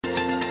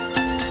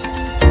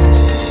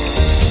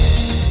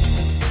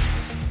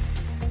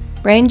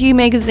Brand You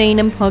magazine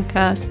and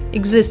podcast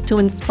exist to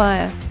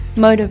inspire,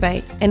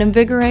 motivate, and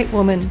invigorate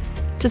women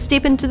to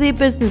step into their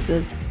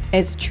businesses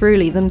as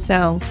truly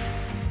themselves.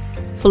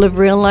 Full of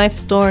real-life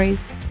stories,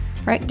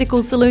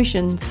 practical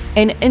solutions,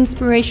 and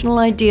inspirational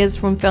ideas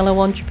from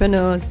fellow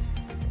entrepreneurs.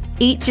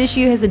 Each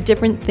issue has a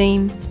different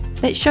theme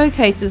that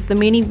showcases the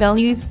many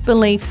values,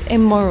 beliefs,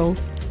 and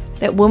morals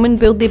that women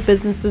build their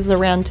businesses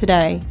around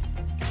today.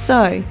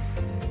 So,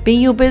 be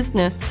your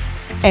business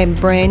and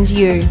brand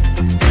you.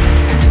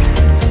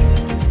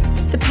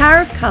 The power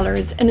of colour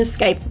is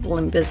inescapable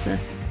in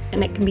business,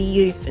 and it can be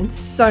used in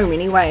so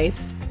many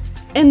ways.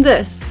 In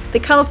this, the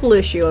colourful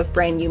issue of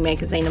Brand You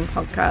magazine and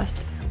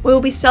podcast, we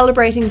will be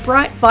celebrating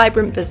bright,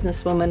 vibrant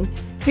businesswomen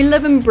who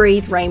live and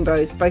breathe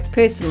rainbows both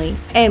personally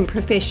and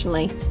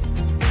professionally.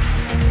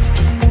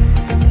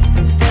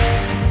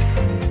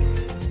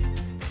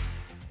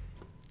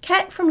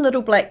 Kat from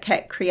Little Black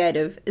Cat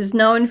Creative is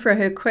known for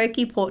her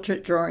quirky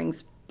portrait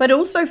drawings, but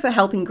also for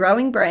helping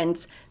growing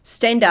brands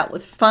stand out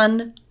with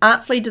fun,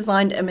 artfully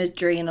designed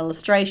imagery and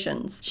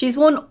illustrations. She's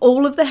worn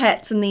all of the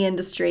hats in the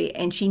industry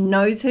and she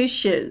knows her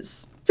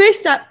shiz.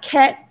 First up,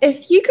 Kat,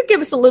 if you could give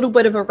us a little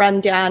bit of a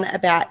rundown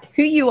about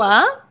who you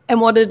are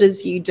and what it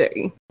is you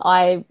do.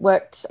 I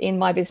worked in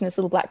my business,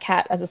 Little Black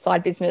Cat, as a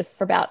side business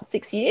for about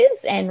 6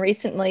 years and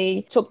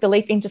recently took the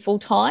leap into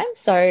full-time.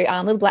 So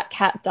Little Black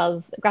Cat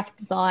does graphic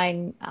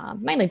design,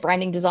 mainly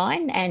branding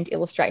design and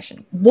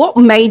illustration. What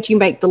made you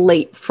make the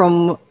leap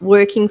from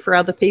working for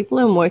other people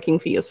and working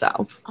for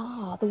yourself?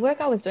 The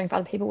work I was doing for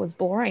other people was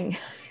boring.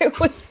 It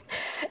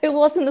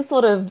wasn't the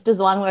sort of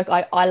design work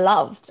I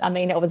loved. I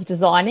mean, it was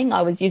designing.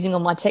 I was using all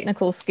my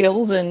technical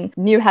skills and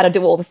knew how to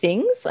do all the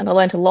things, and I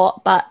learned a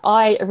lot. But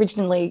I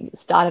originally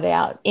started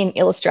out in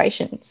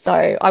illustration,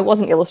 so I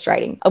wasn't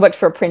illustrating. I worked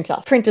for a printer.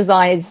 Print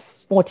design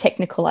is more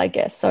technical, I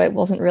guess, so it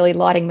wasn't really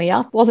lighting me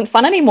up. It wasn't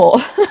fun anymore.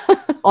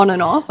 On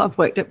and off, I've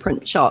worked at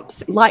print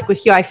shops. Like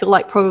with you, I feel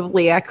like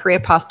probably our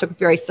career paths took a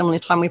very similar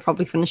time. We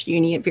probably finished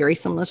uni at very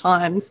similar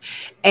times,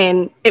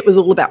 and it was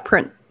all about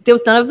print. There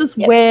was none of this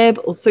web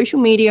or social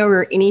media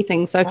or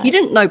anything. So if you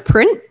didn't know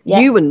print,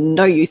 you were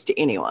no use to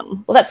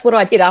anyone. Well, that's what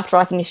I did after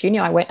I finished uni.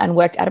 I went and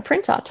worked at a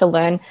printer to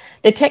learn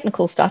the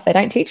technical stuff they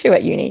don't teach you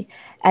at uni.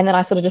 And then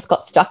I sort of just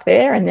got stuck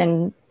there and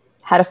then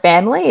had a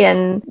family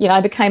and,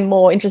 I became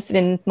more interested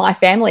in my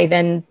family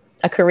than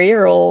a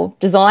career or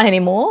design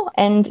anymore.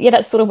 And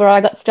that's sort of where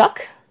I got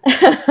stuck.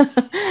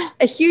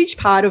 A huge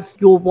part of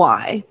your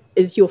why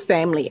is your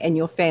family and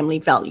your family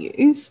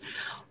values.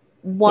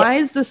 Why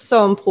is this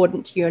so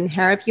important to you, and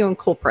how have you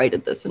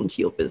incorporated this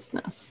into your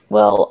business?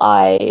 Well,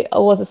 I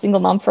was a single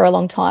mum for a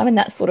long time, and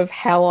that's sort of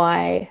how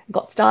I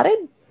got started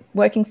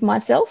working for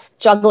myself.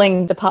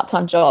 Juggling the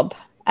part-time job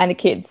and the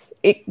kids,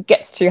 it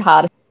gets too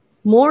hard.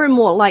 More and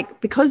more,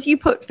 because you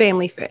put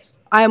family first.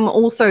 I am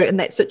also in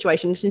that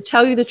situation. To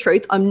tell you the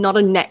truth, I'm not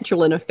a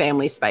natural in a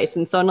family space.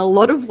 And so in a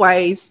lot of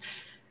ways,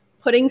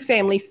 putting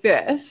family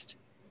first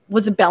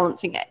was a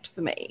balancing act for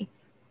me.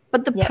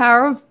 But the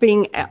power of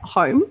being at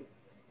home,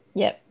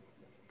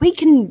 we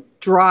can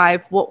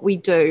drive what we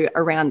do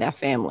around our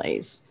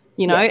families.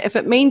 If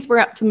it means we're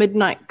up to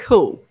midnight,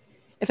 cool.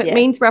 If it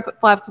means we're up at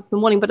 5 o'clock in the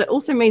morning, but it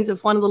also means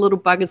if one of the little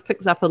buggers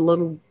picks up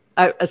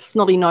a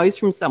snotty nose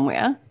from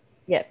somewhere.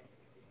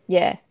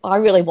 Yeah. I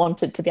really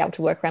wanted to be able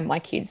to work around my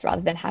kids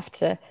rather than have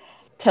to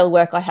tell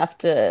work I have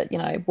to,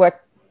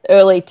 work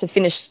early to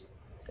finish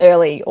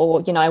early, or,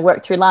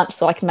 work through lunch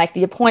so I can make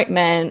the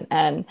appointment.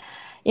 And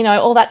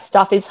all that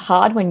stuff is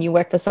hard when you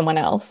work for someone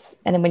else.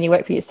 And then when you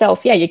work for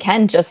yourself, you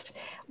can just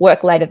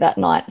work later that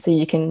night so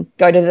you can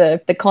go to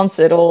the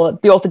concert or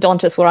the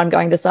orthodontist where I'm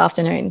going this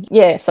afternoon.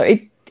 So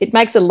it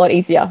makes it a lot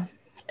easier.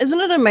 Isn't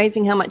it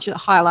amazing how much it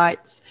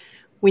highlights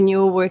when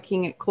you were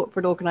working at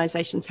corporate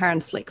organisations, how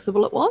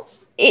inflexible it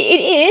was? It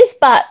is,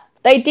 but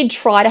they did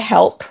try to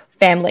help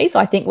families,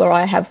 I think, where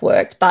I have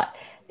worked. But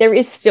there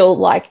is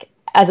still,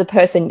 as a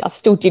person, I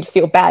still did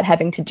feel bad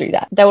having to do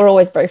that. They were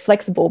always very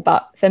flexible,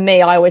 but for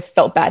me, I always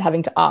felt bad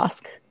having to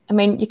ask. I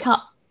mean,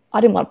 I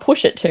didn't want to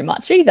push it too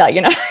much either,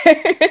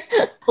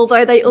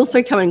 Although they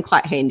also come in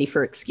quite handy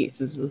for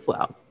excuses as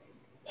well.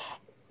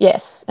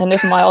 Yes, and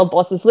if my old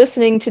boss is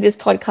listening to this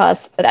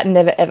podcast, that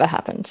never, ever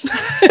happened.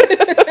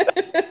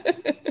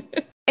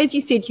 As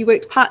you said, you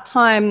worked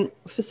part-time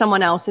for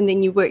someone else and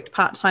then you worked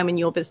part-time in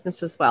your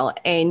business as well.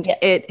 And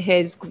it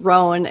has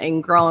grown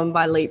and grown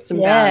by leaps and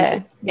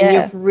bounds. And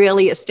you've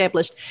really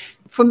established.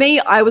 For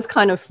me, I was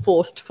kind of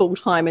forced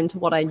full-time into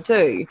what I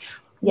do.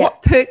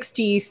 What perks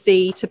do you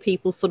see to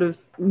people sort of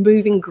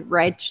moving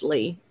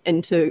gradually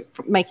into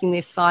making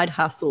their side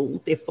hustle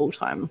their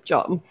full-time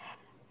job?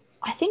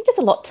 I think there's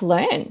a lot to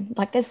learn.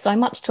 There's so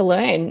much to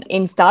learn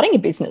in starting a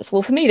business.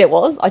 Well, for me, there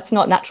was. It's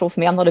not natural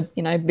for me. I'm not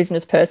a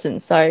business person.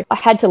 So I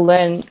had to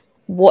learn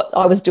what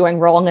I was doing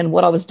wrong and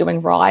what I was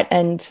doing right.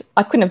 And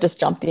I couldn't have just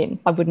jumped in.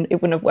 It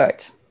wouldn't have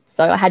worked.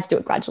 So I had to do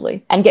it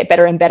gradually and get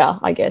better and better,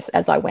 I guess,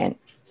 as I went.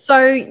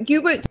 So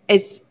you worked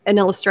as an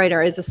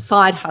illustrator as a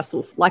side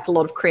hustle, like a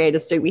lot of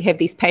creators do. We have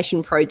these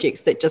passion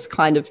projects that just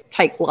kind of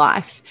take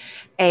life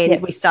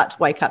and we start to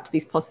wake up to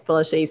these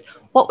possibilities.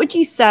 What would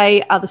you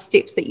say are the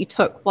steps that you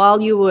took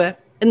while you were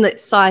in that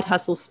side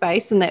hustle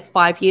space in that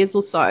 5 years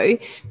or so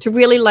to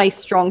really lay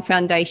strong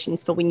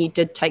foundations for when you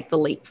did take the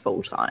leap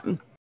full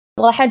time?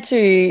 Well, I had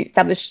to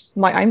establish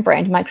my own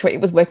brand, make sure it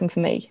was working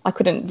for me. I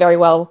couldn't very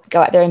well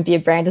go out there and be a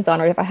brand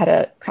designer if I had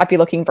a crappy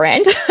looking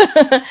brand.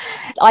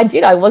 I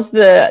did. I was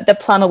the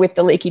plumber with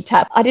the leaky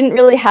tap. I didn't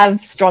really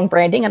have strong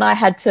branding, and I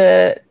had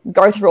to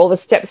go through all the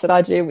steps that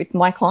I do with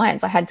my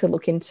clients. I had to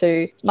look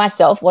into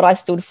myself, what I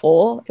stood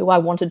for, who I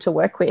wanted to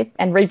work with,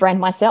 and rebrand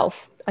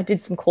myself. I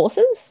did some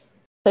courses.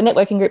 The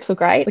networking groups were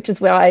great, which is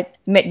where I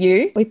met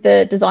you with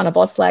the Designer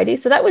Boss Lady.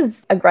 So that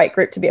was a great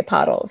group to be a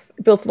part of.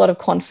 Built a lot of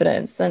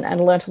confidence and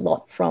learnt a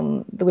lot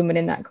from the women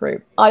in that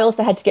group. I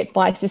also had to get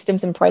my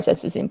systems and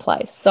processes in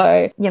place.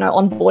 So,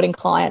 onboarding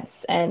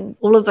clients and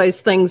all of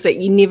those things that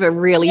you never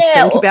really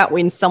think about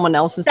when someone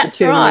else is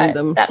determining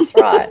them. That's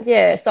right.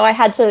 Yeah. So I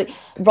had to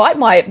write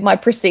my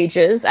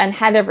procedures and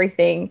have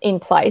everything in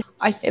place.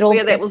 I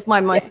swear that was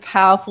my most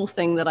powerful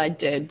thing that I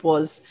did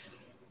was,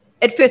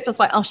 at first, I was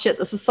like, oh, shit,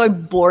 this is so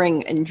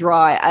boring and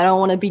dry. I don't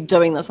want to be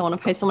doing this. I want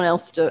to pay someone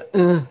else to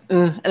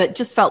and it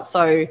just felt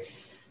so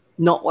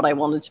not what I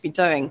wanted to be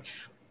doing.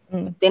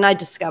 But then I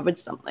discovered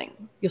something.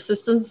 Your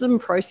systems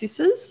and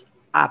processes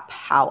are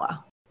power.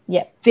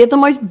 Yeah. They're the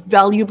most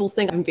valuable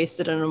thing I've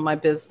invested in my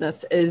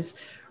business is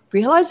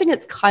realizing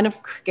it's kind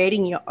of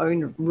creating your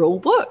own rule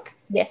book.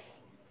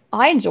 Yes.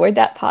 I enjoyed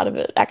that part of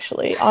it,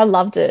 actually. I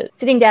loved it.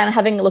 Sitting down and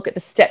having a look at the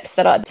steps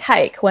that I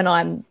take when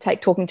I'm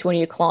talking to a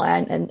new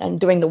client and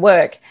doing the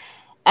work,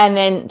 and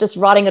then just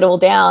writing it all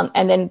down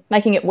and then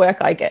making it work,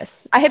 I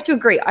guess. I have to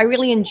agree. I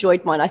really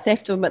enjoyed mine. I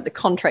have to admit the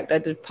contract I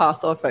did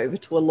pass off over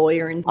to a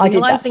lawyer and I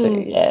realizing did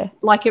that too, yeah.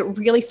 Like it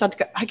really started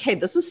to go, okay,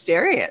 this is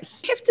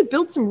serious. You have to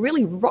build some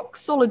really rock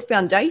solid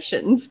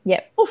foundations.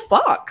 Yep. Oh,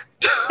 fuck.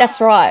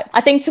 That's right.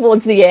 I think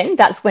towards the end,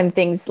 that's when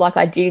things like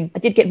I did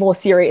get more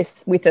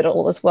serious with it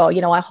all as well.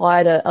 I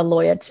hired a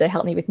lawyer to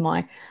help me with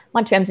my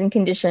terms and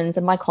conditions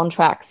and my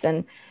contracts.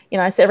 And,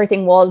 so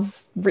everything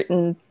was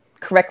written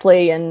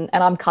correctly and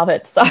I'm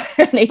covered. So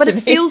but it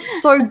feels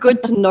so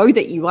good to know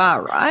that you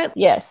are, right?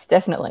 Yes,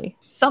 definitely.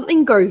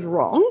 Something goes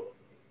wrong.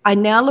 I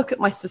now look at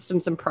my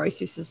systems and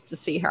processes to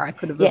see how I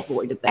could have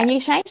avoided that. And you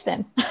change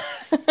them.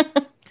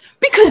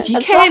 Because you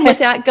can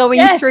without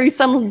going through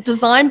some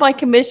design by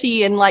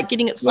committee and like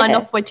getting it signed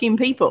off by 10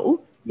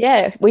 people.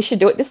 Yeah, we should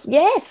do it this.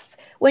 Yes.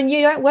 When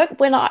you don't work,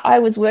 when I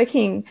was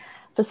working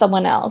for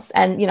someone else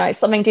and,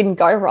 something didn't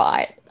go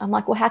right, I'm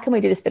like, well, how can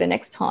we do this better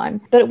next time?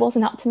 But it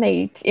wasn't up to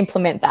me to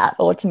implement that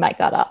or to make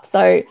that up.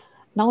 So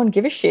no one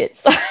give a shit.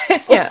 So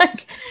it's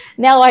like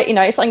now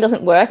if something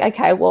doesn't work,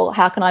 okay, well,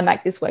 how can I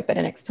make this work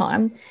better next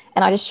time?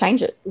 And I just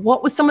change it.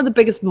 What were some of the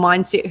biggest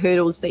mindset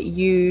hurdles that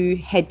you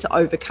had to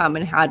overcome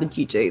and how did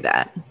you do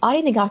that? I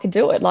didn't think I could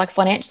do it. Like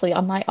financially,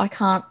 I'm like, I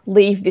can't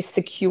leave this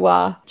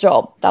secure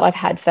job that I've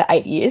had for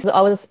 8 years.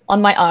 I was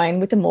on my own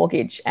with a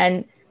mortgage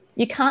and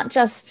you can't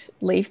just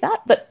leave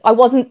that. But I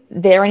wasn't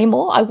there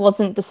anymore. I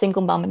wasn't the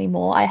single mum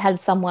anymore. I had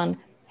someone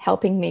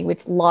helping me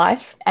with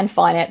life and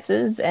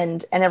finances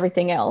and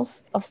everything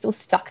else. I was still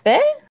stuck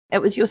there.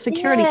 It was your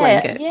security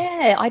blanket.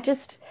 Yeah, I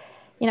just,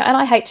 and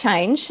I hate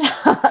change.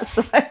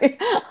 So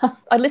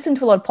I listened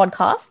to a lot of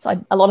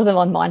podcasts, a lot of them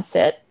on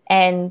mindset,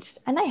 and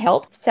they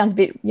helped. Sounds a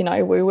bit,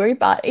 woo-woo,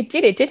 but it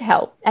did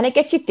help. And it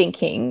gets you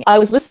thinking. I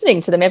was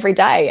listening to them every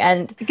day.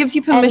 And it gives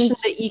you permission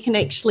that you can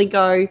actually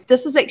go,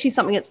 this is actually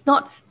something, it's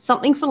not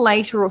something for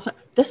later or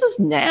something. This is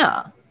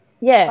now.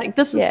 Yeah. Like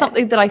this is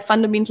something that I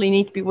fundamentally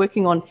need to be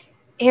working on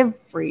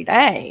every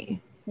day.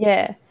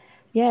 Yeah.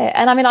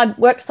 And I mean, I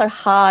worked so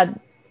hard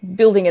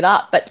building it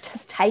up, but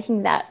just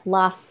taking that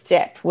last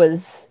step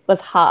was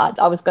hard.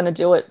 I was going to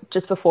do it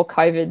just before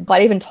COVID.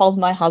 I even told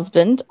my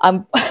husband,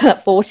 I'm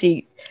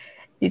 40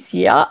 this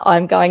year,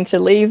 I'm going to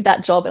leave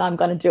that job and I'm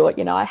going to do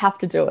it. I have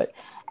to do it.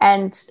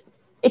 And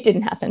it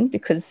didn't happen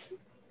because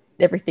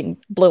everything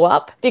blew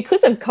up.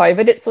 Because of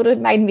COVID, it sort of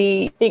made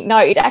me think, no,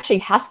 it actually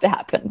has to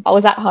happen. I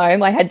was at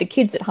home, I had the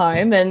kids at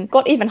home and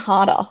got even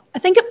harder. I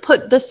think it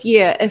put this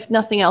year, if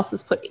nothing else,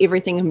 has put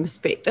everything in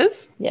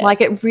perspective. Yeah.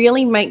 Like it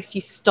really makes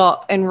you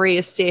stop and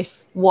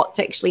reassess what's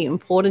actually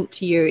important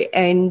to you.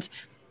 And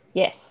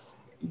yes,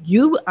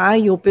 you are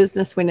your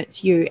business when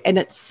it's you. And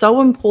it's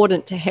so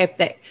important to have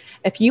that.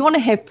 If you want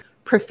to have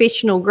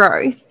professional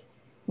growth,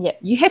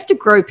 you have to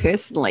grow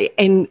personally.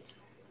 And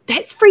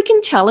that's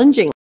freaking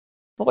challenging.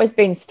 Always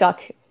been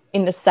stuck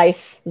in the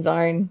safe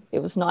zone. It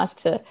was nice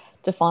to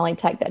finally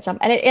take that jump.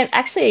 And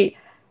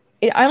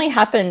it only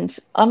happened,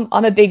 I'm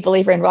a big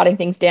believer in writing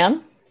things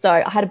down. So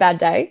I had a bad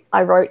day.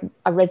 I wrote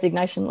a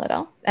resignation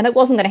letter and it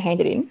wasn't going to hand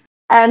it in.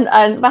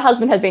 And my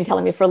husband had been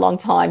telling me for a long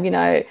time,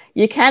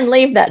 you can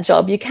leave that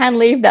job. You can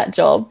leave that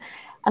job.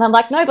 And I'm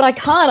like, no, but I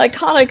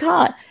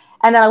can't.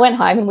 And then I went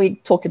home and we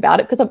talked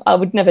about it because I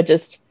would never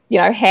just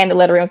hand the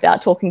letter in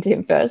without talking to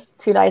him first.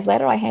 2 days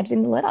later, I handed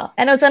in the letter.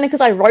 And it was only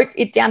because I wrote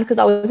it down because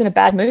I was in a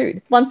bad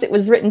mood. Once it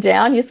was written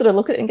down, you sort of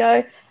look at it and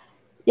go,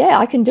 yeah,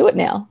 I can do it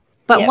now.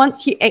 But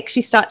once you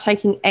actually start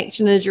taking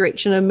action in a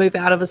direction and move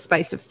out of a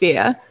space of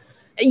fear,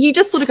 you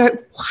just sort of go,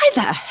 why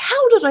the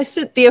hell did I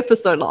sit there for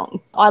so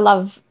long? I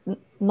love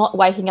not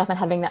waking up and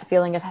having that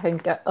feeling of having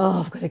to go,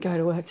 oh, I've got to go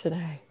to work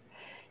today.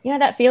 You know,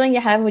 that feeling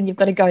you have when you've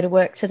got to go to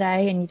work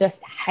today and you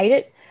just hate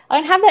it? I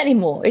don't have that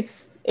anymore.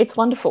 It's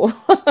wonderful.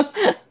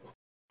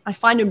 I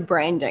find in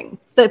branding,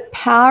 it's the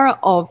power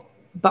of,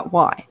 but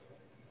why?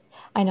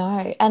 I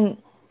know. And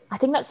I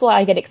think that's why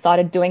I get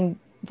excited doing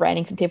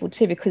branding for people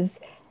too, because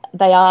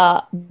they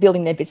are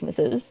building their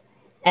businesses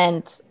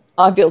and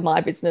I build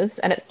my business.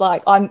 And it's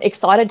like, I'm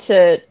excited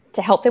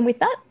to help them with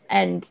that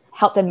and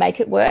help them make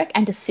it work.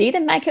 And to see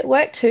them make it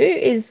work too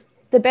is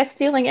the best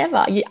feeling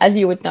ever. As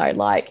you would know,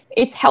 like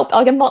it's help.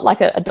 Like I'm not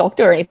like a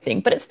doctor or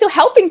anything, but it's still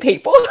helping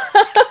people.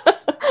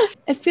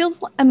 It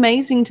feels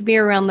amazing to be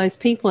around those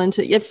people, and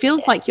it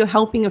feels like you're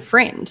helping a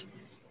friend.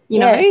 You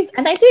know,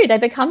 and they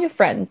become your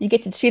friends. You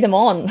get to cheer them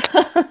on.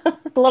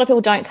 A lot of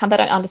people they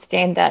don't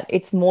understand that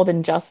it's more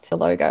than just a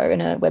logo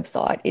and a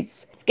website.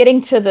 It's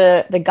getting to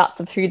the guts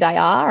of who they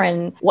are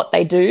and what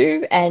they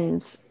do,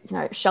 and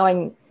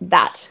showing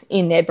that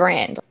in their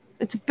brand.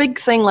 It's a big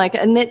thing,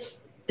 and that's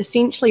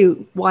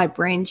essentially why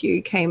Brand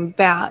You came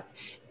about.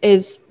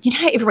 Is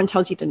how everyone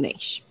tells you to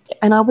niche,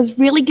 and I was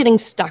really getting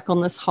stuck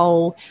on this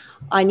whole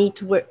I need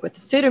to work with a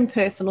certain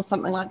person or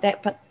something like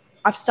that. But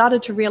I've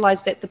started to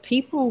realize that the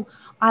people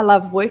I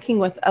love working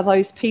with are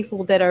those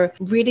people that are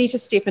ready to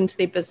step into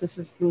their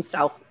businesses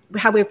themselves.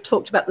 How we've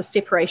talked about the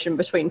separation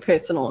between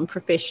personal and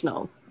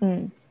professional.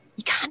 You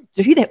can't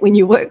do that when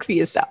you work for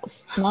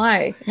yourself.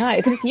 No,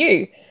 because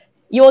it's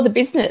you're the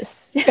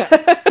business.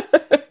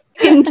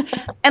 and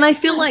I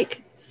feel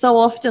like so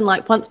often,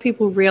 once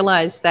people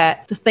realize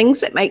that the things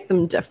that make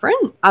them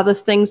different are the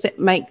things that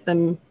make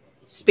them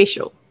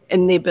special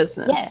in their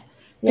business.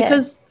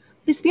 Because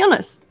let's be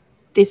honest,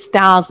 there's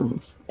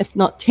thousands, if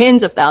not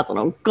tens of thousands,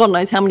 or God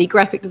knows how many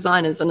graphic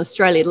designers in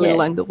Australia, let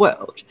alone the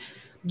world.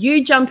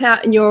 You jump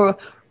out in your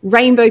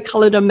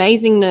rainbow-coloured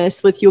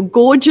amazingness with your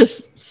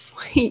gorgeous,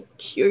 sweet,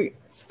 cute,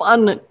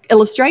 fun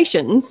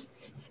illustrations,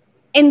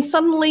 and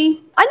suddenly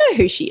I know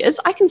who she is.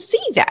 I can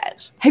see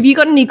that. Have you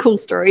got any cool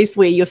stories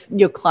where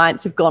your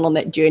clients have gone on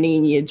that journey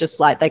and you're just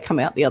like, they come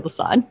out the other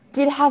side?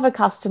 Did have a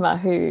customer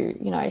who,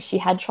 she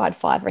had tried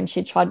Fiverr and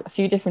she'd tried a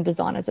few different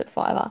designers at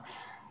Fiverr.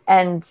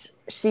 And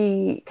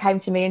she came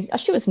to me and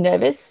she was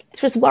nervous.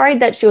 She was worried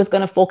that she was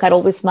going to fork out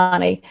all this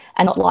money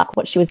and not like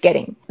what she was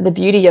getting. The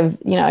beauty of,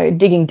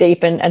 digging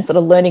deep and sort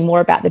of learning more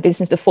about the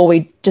business before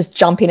we just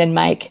jump in and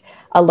make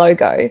a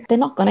logo. They're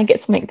not going to get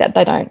something that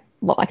they don't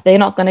like. They're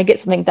not going to get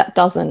something that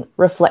doesn't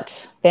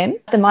reflect them.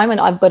 At the moment,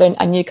 I've got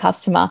a new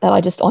customer that I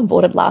just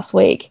onboarded last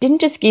week.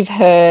 Didn't just give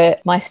her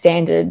my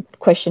standard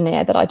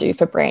questionnaire that I do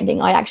for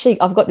branding.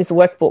 I've got this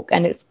workbook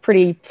and it's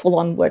pretty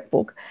full-on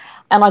workbook.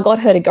 And I got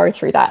her to go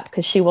through that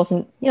because she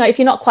wasn't, if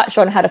you're not quite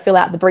sure on how to fill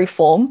out the brief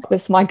form,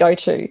 it's my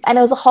go-to. And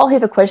there was a whole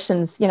heap of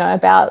questions,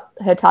 about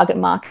her target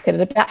market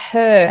and about her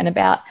and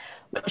about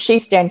what she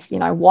stands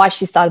for, why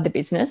she started the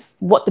business,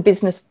 what the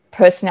business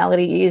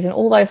personality is and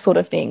all those sort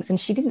of things. And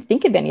she didn't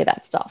think of any of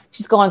that stuff.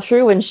 She's gone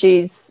through and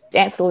she's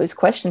answered all these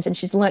questions and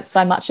she's learnt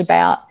so much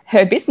about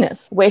her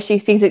business, where she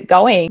sees it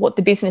going, what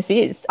the business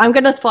is. I'm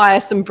going to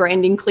fire some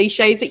branding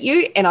cliches at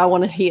you and I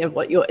want to hear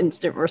what your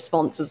instant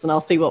response is and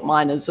I'll see what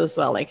mine is as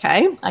well,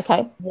 okay?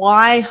 Okay.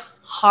 Why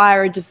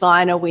hire a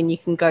designer when you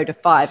can go to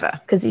Fiverr?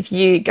 Because if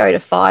you go to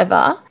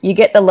Fiverr, you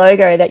get the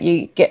logo that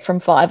you get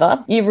from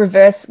Fiverr. You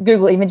reverse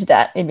Google image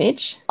that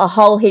image, a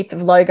whole heap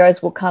of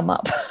logos will come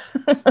up.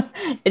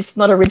 It's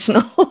not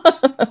original.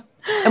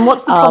 And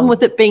what's the problem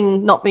with it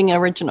not being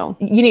original?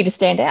 You need to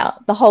stand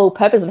out. The whole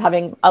purpose of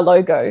having a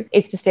logo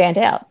is to stand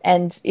out.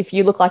 And if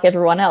you look like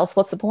everyone else,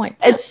 what's the point?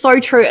 It's so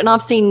true. And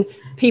I've seen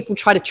people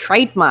try to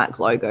trademark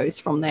logos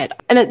from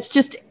that. And it's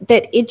just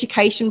that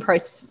education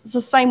process. It's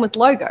the same with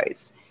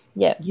logos.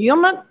 Yeah.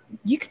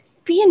 You could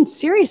be in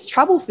serious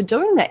trouble for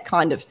doing that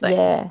kind of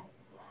thing.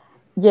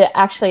 Yeah,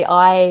 actually,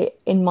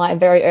 in my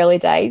very early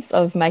days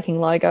of making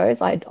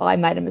logos, I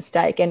made a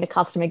mistake and a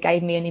customer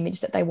gave me an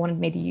image that they wanted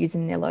me to use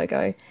in their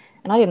logo.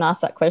 And I didn't ask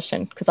that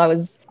question because I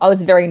was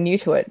very new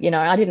to it.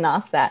 I didn't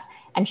ask that.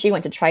 And she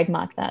went to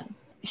trademark that.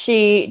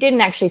 She didn't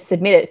actually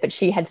submit it, but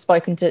she had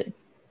spoken to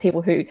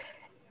people who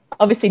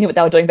obviously knew what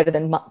they were doing better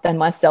than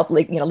myself,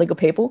 legal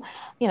people.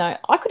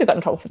 I could have gotten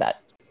in trouble for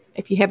that.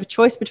 If you have a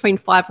choice between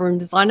Fiverr and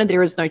designer,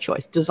 there is no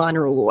choice.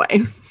 Designer all the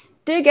way.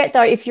 Do get,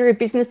 though, if you're a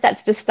business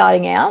that's just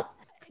starting out,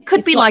 it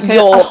could be like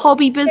a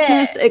hobby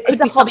business. It could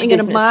be something in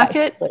a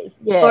market.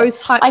 Yeah.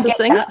 Those types of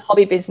things.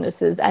 Hobby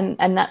businesses, and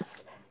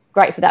that's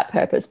great for that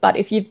purpose. But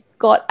if you've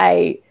got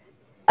a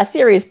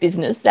serious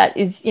business that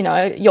is,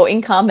 your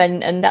income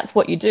and that's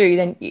what you do,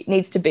 then it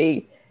needs to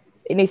be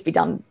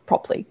done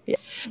properly. Yeah.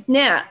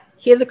 Now,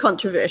 here's a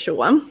controversial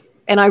one.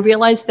 And I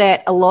realize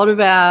that a lot of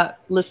our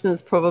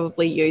listeners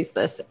probably use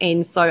this.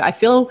 And so I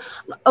feel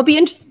I'll be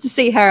interested to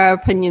see how our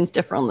opinions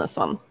differ on this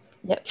one.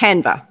 Yep.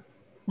 Canva.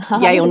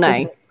 Yay or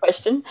nay?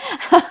 Question.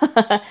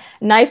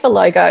 Nay for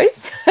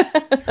logos.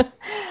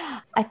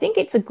 I think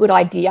it's a good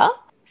idea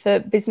for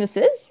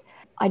businesses.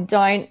 I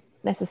don't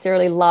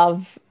necessarily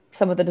love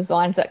some of the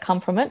designs that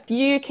come from it. If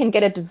you can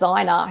get a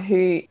designer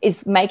who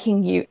is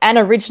making you an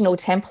original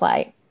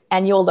template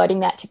and you're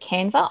loading that to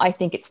Canva, I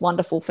think it's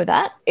wonderful for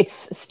that. It's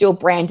still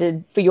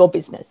branded for your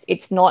business.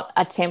 It's not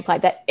a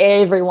template that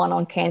everyone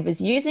on Canva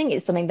is using.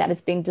 It's something that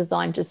has been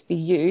designed just for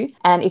you.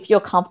 And if you're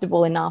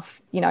comfortable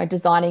enough,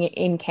 designing it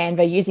in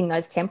Canva using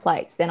those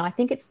templates, then I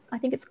think it's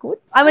good.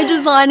 I'm a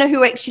designer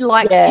who actually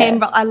likes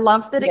Canva. I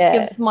love that it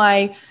gives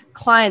my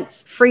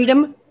clients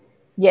freedom.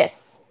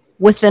 Yes.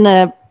 Within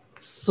a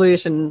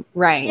certain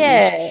range.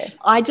 Yeah.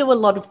 I do a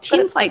lot of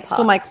templates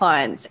for my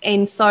clients.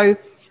 And so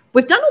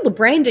we've done all the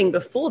branding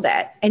before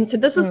that. And so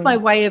this is my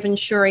way of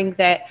ensuring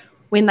that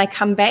when they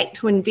come back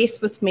to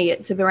invest with me,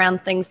 it's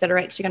around things that are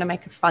actually going to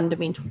make a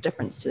fundamental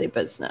difference to their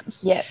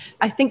business. Yeah.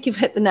 I think you've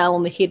hit the nail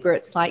on the head where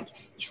it's like,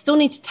 you still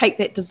need to take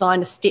that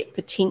design a step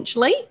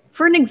potentially.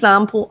 For an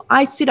example,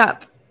 I set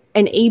up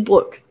an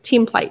ebook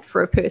template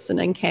for a person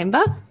in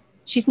Canva.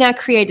 She's now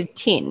created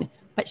 10,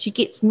 but she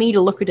gets me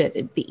to look at it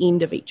at the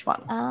end of each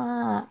one.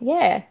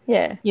 Yeah.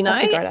 That's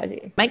a great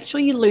idea. Make sure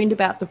you learned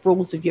about the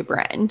rules of your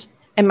brand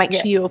and make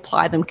sure you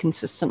apply them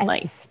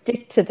consistently. And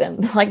stick to them.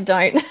 Like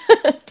don't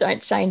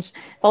change.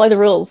 Follow the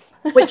rules.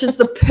 Which is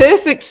the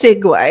perfect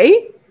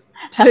segue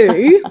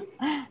to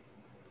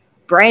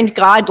brand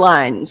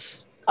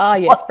guidelines. Oh,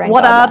 yes.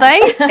 What are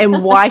they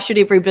and why should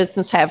every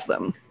business have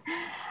them?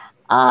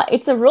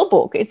 It's a rule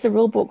book. It's a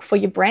rule book for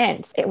your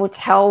brand. It will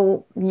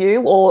tell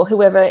you or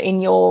whoever in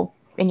your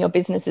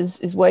business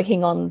is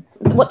working on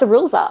what the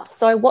rules are.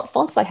 So what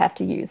fonts they have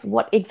to use,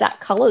 what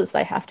exact colors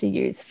they have to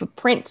use for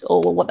print,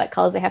 or what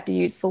colors they have to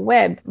use for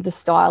web, the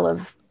style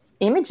of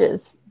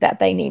images that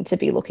they need to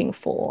be looking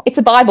for. It's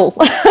a Bible.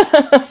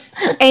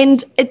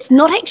 And it's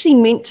not actually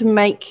meant to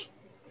make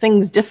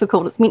things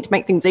difficult. It's meant to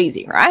make things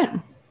easy, right?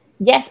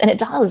 Yes, and it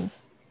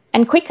does.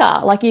 And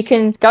quicker. Like you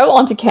can go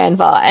onto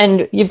Canva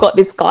and you've got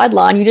this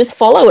guideline, you just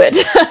follow it.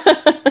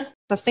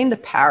 I've seen the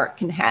power it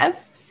can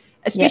have,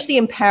 especially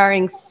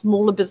empowering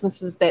smaller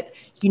businesses that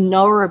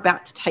are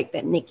about to take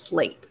that next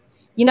leap.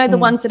 The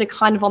ones that are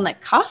kind of on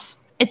that cusp.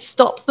 It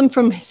stops them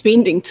from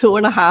spending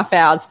 2.5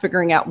 hours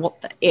figuring out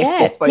what the F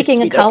they're supposed to be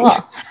picking a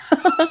colour.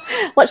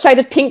 What shade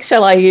of pink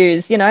shall I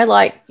use? You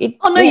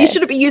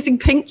shouldn't be using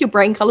pink. Your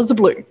brain colours are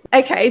blue.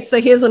 Okay, so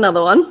here's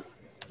another one.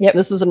 Yep.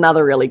 This is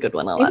another really good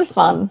one. These are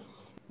fun.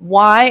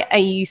 Why are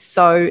you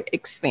so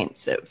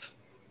expensive?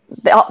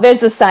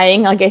 There's a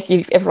saying, I guess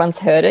everyone's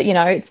heard it,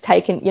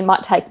 it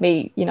might take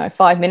me,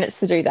 5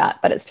 minutes to do that,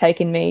 but it's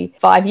taken me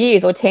 5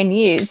 years or 10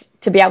 years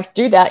to be able to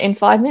do that in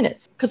 5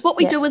 minutes. Because what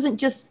we do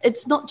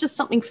it's not just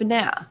something for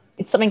now.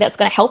 It's something that's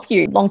going to help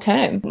you long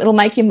term. It'll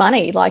make you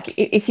money. Like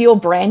if you're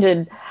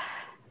branded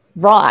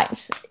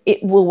right,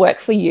 it will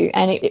work for you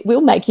and it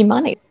will make you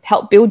money,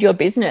 help build your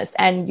business,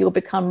 and you'll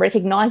become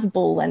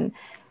recognizable and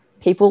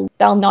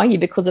they'll know you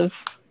because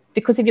of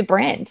your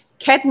brand.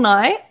 Kat and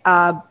I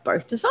are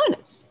both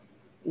designers.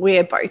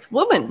 We're both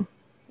women.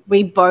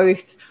 We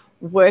both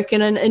work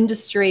in an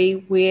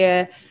industry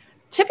where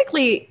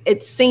typically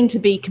it's seen to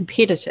be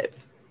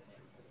competitive.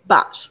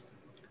 But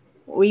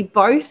we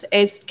both,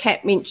 as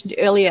Kat mentioned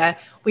earlier,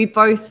 we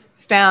both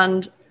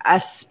found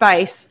a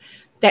space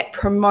that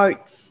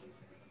promotes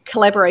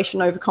collaboration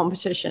over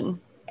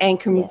competition and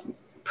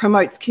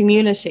promotes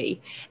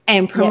community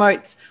and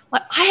promotes,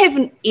 like, I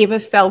haven't ever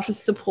felt as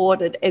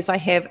supported as I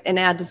have in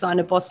our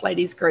Designer Boss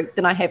Ladies group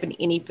than I have in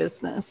any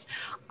business.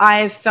 I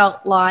have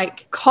felt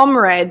like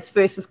comrades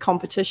versus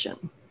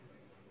competition.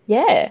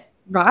 Yeah.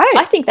 Right?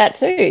 I think that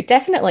too,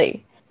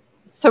 definitely.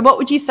 So what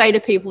would you say to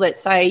people that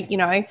say,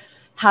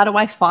 how do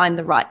I find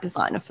the right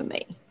designer for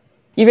me?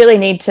 You really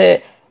need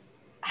to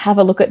have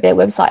a look at their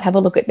website, have a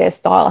look at their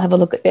style, have a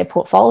look at their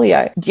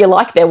portfolio. Do you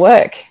like their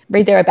work?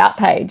 Read their about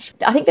page.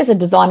 I think there's a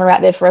designer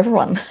out there for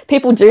everyone.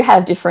 People do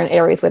have different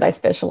areas where they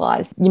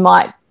specialize. You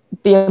might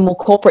be a more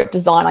corporate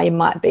designer. You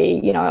might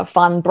be, a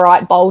fun,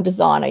 bright, bold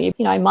designer. You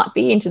might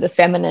be into the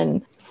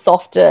feminine,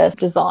 softer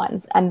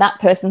designs. And that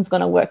person's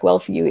going to work well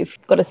for you if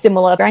you've got a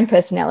similar brand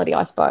personality,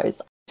 I suppose.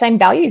 Same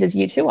values as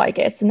you too, I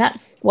guess. And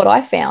that's what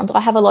I found.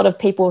 I have a lot of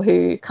people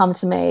who come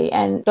to me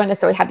and don't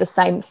necessarily have the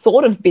same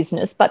sort of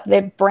business, but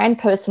their brand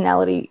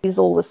personality is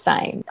all the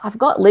same. I've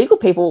got legal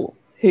people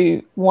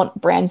who want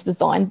brands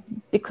designed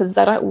because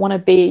they don't want to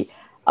be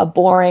a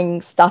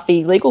boring,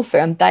 stuffy legal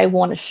firm. They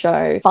want to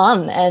show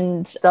fun.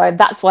 And so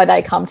that's why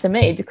they come to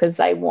me, because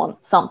they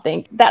want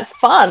something that's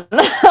fun.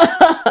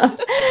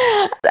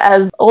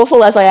 As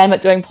awful as I am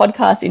at doing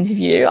podcast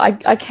interview,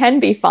 I can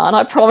be fun,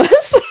 I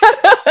promise.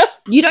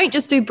 You don't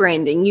just do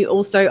branding. You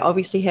also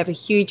obviously have a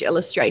huge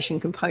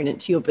illustration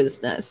component to your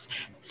business.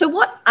 So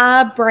what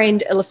are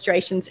brand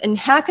illustrations and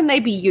how can they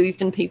be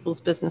used in people's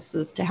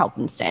businesses to help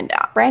them stand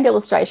out? Brand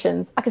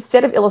illustrations, like a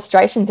set of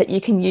illustrations that you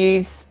can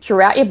use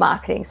throughout your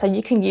marketing. So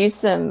you can use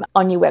them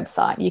on your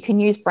website. You can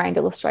use brand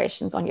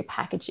illustrations on your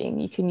packaging.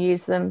 You can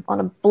use them on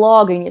a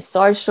blog, in your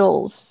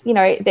socials. You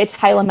know, they're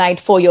tailor-made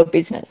for your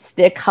business.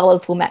 Their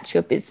colors will match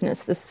your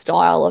business. The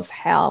style of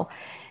how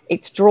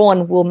it's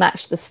drawn will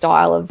match the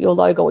style of your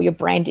logo or your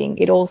branding.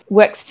 It all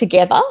works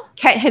together.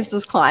 Kat has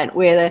this client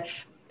where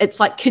it's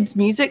like kids'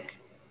 music.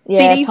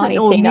 Yeah, CDs Tiny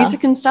or Tina.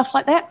 Music and stuff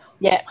like that.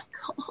 Yeah.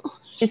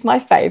 She's my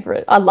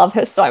favorite. I love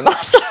her so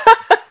much.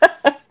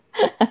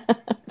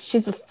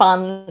 She's a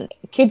fun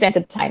kids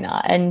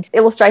entertainer, and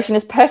illustration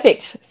is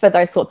perfect for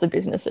those sorts of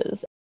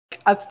businesses.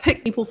 I've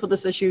picked people for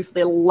this issue for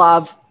their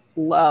love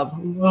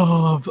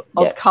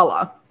of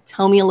colour.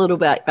 Tell me a little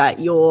bit about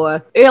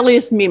your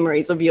earliest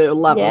memories of your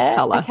love of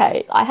colour.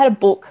 Okay. I had a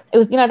book. It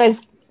was, you know, those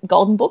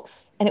golden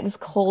books, and it was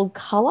called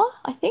Colour,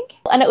 I think.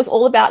 And it was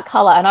all about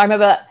colour. And I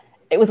remember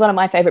it was one of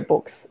my favourite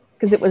books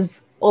because it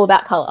was all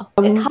about colour.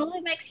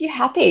 Colour makes you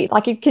happy.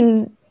 Like, it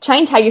can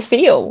change how you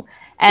feel.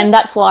 And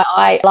that's why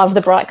I love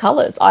the bright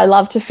colours. I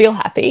love to feel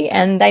happy,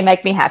 and they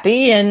make me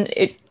happy, and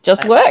it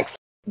just works.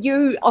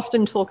 You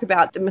often talk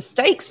about the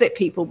mistakes that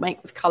people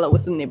make with colour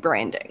within their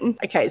branding.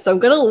 Okay, so I'm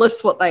going to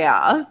list what they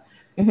are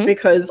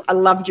because I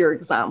loved your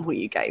example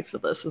you gave for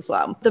this as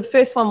well. The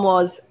first one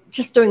was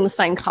just doing the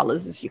same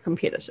colours as your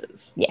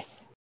competitors.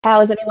 Yes. How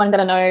is anyone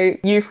going to know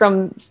you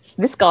from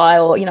this guy,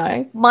 or, you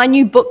know? My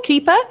new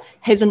bookkeeper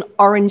has an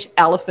orange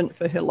elephant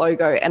for her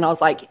logo, and I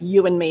was like,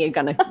 you and me are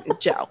going to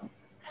gel.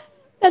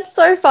 That's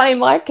so funny.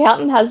 My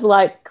accountant has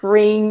like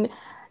green,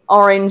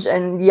 orange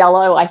and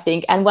yellow, I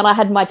think. And when I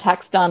had my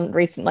tax done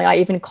recently, I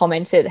even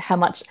commented how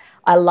much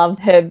I loved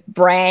her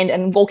brand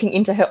and walking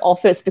into her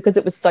office because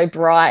it was so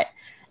bright.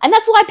 And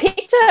that's why I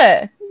picked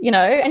her, you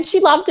know, and she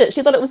loved it.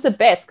 She thought it was the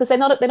best because they're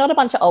not a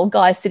bunch of old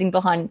guys sitting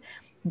behind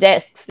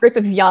desks, a group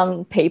of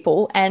young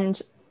people,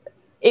 and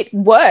it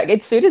worked.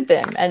 It suited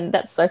them. And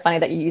that's so funny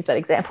that you use that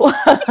example.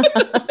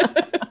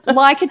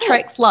 Like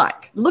attracts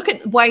like. Look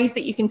at ways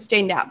that you can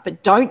stand out,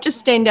 but don't just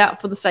stand out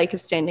for the sake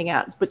of standing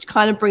out, which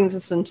kind of brings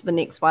us into the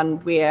next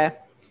one where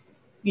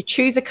you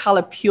choose a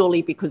color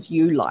purely because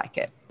you like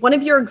it. One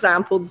of your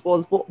examples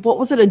was, what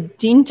was it, a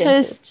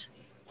dentist?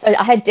 So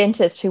I had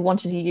dentists who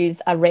wanted to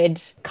use a red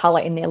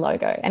color in their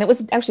logo, and it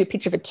was actually a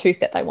picture of a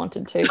tooth that they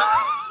wanted to.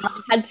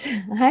 I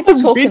had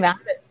to talk them out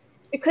of it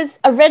because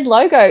a red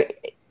logo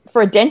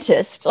for a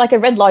dentist, like a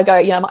red logo,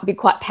 you know, might be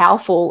quite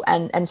powerful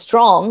and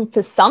strong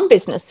for some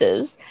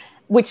businesses,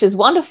 which is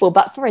wonderful.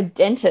 But for a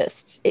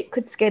dentist, it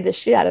could scare the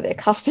shit out of their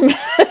customers.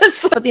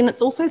 But then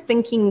it's also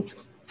thinking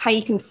how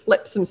you can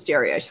flip some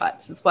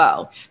stereotypes as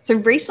well. So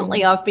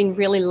recently I've been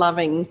really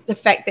loving the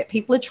fact that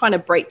people are trying to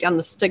break down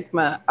the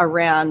stigma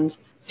around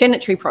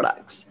sanitary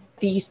products.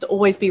 There used to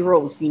always be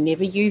rules. You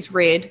never use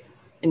red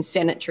in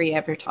sanitary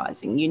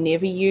advertising. You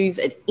never use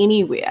it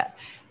anywhere.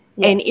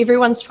 Yeah. And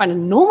everyone's trying to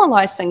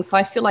normalize things. So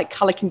I feel like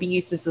color can be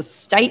used as a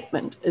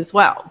statement as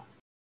well.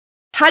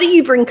 How do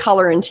you bring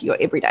color into your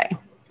everyday?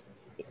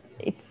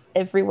 It's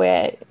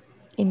everywhere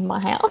in my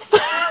house.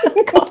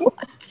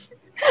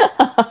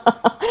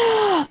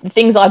 The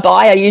things I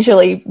buy are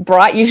usually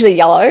bright, usually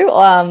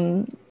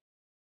yellow.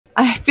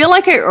 I feel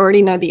like I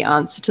already know the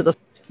answer to this.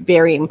 It's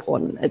very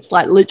important. It's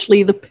like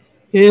literally the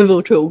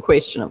pivotal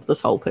question of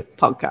this whole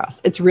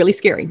podcast. It's really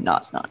scary. No,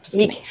 it's not. Just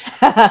kidding.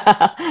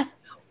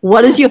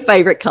 What is your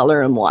favorite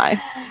color and why?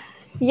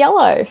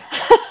 Yellow.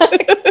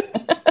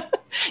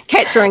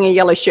 Kat's wearing a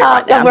yellow shirt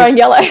right now. I'm wearing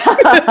yellow.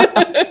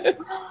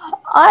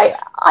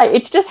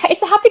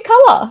 It's a happy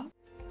color.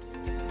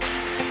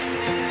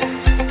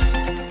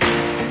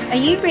 Are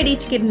you ready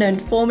to get an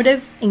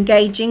informative,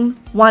 engaging,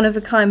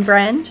 one-of-a-kind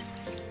brand?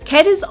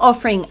 Kat is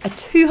offering a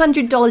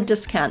 $200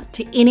 discount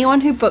to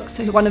anyone who books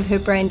one of her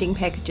branding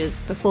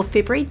packages before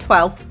February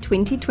 12th,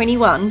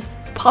 2021.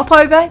 Pop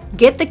over,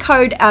 get the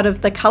code out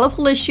of the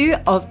colourful issue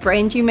of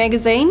Brand You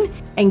magazine,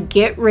 and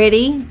get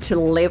ready to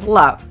level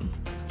up.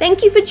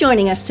 Thank you for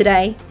joining us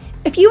today.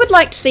 If you would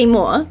like to see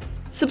more,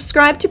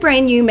 subscribe to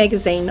Brand You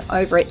magazine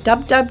over at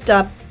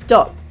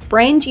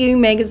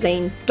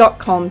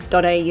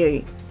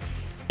www.brandyoumagazine.com.au.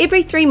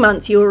 Every 3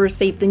 months you will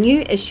receive the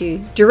new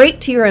issue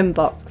direct to your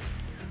inbox,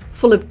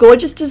 full of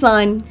gorgeous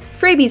design,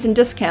 freebies and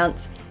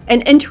discounts,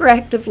 and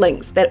interactive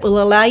links that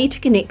will allow you to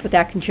connect with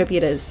our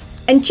contributors.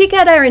 And check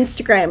out our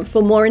Instagram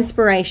for more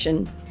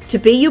inspiration to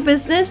be your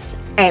business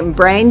and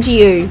brand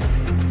you.